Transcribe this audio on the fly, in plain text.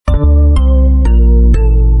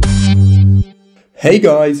Hey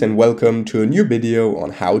guys, and welcome to a new video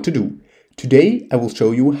on how to do. Today I will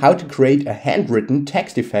show you how to create a handwritten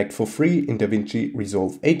text effect for free in DaVinci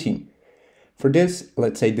Resolve 18. For this,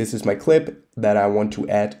 let's say this is my clip that I want to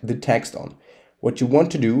add the text on. What you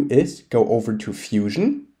want to do is go over to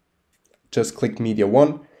Fusion, just click Media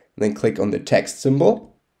 1, then click on the text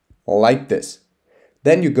symbol, like this.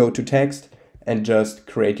 Then you go to text and just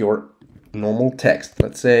create your normal text.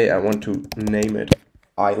 Let's say I want to name it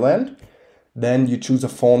Island. Then you choose a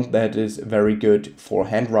font that is very good for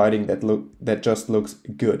handwriting, that just looks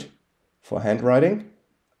good for handwriting.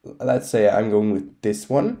 Let's say I'm going with this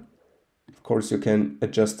one. Of course, you can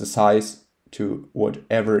adjust the size to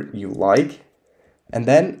whatever you like. And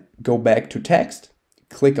then go back to text,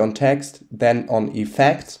 click on text, then on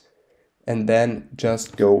effects, and then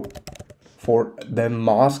just go for the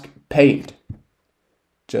mask paint.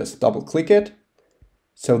 Just double click it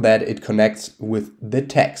so that it connects with the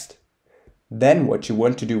text. Then what you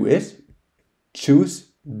want to do is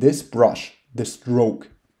choose this brush, the stroke.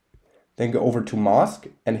 Then go over to mask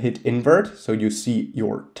and hit invert so you see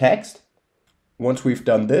your text. Once we've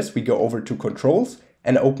done this, we go over to controls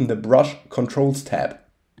and open the brush controls tab.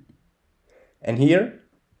 And here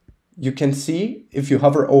you can see, if you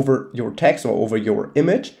hover over your text or over your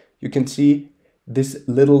image, you can see this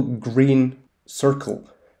little green circle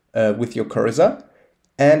with your cursor,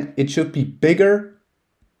 and it should be bigger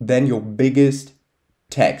than your biggest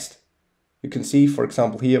text. You can see, for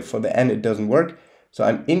example, here for the N it doesn't work. So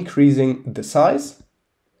I'm increasing the size,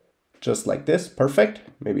 just like this, perfect,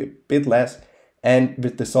 maybe a bit less. And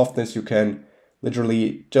with the softness, you can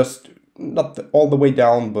literally just, not all the way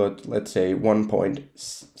down, but let's say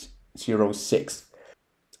 1.06.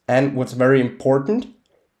 And what's very important,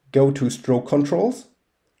 go to stroke controls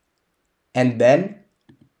and then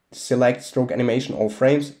select stroke animation, all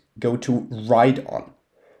frames, go to right on.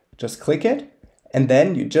 Just click it, and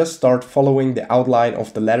then you just start following the outline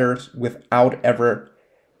of the letters without ever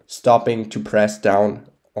stopping to press down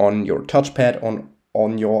on your touchpad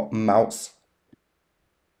on your mouse.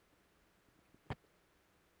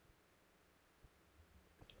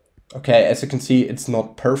 Okay, as you can see, it's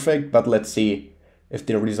not perfect, but let's see if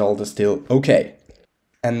the result is still okay.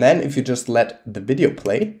 And then if you just let the video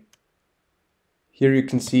play, here you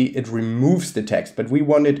can see it removes the text, but we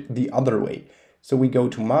want it the other way. So we go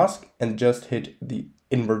to mask and just hit the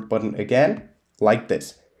invert button again, like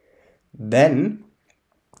this. Then,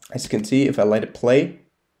 as you can see, if I let it play,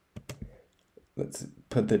 let's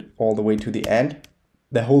put it all the way to the end,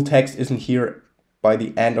 the whole text isn't here by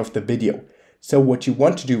the end of the video. So what you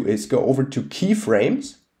want to do is go over to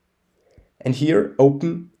keyframes and here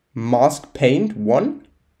open mask paint 1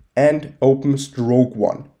 and open stroke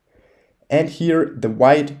 1. And here the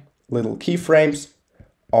white little keyframes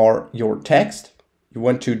are your text. You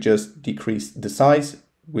want to just decrease the size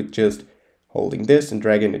with just holding this and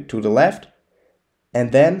dragging it to the left,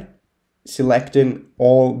 and then selecting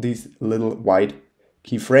all these little white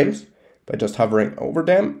keyframes by just hovering over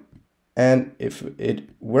them. And if it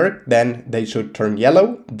worked, then they should turn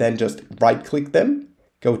yellow. Then just right click them,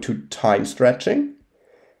 go to time stretching,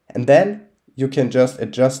 and then you can just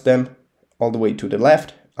adjust them all the way to the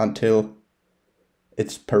left until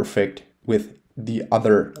it's perfect with the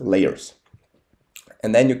other layers.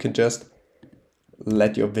 And then you can just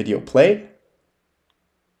let your video play.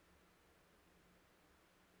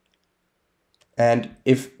 And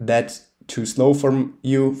if that's too slow for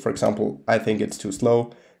you, for example, I think it's too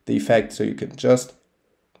slow, the effect, so you can just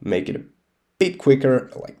make it a bit quicker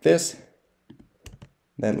like this.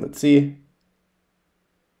 Then let's see.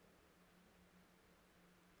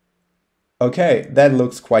 Okay, that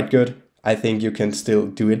looks quite good. I think you can still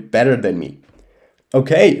do it better than me.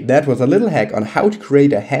 Okay, that was a little hack on how to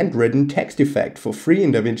create a handwritten text effect for free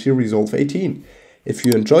in DaVinci Resolve 18. If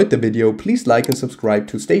you enjoyed the video, please like and subscribe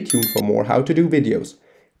to stay tuned for more how to do videos.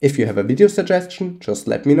 If you have a video suggestion, just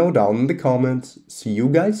let me know down in the comments. See you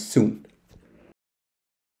guys soon.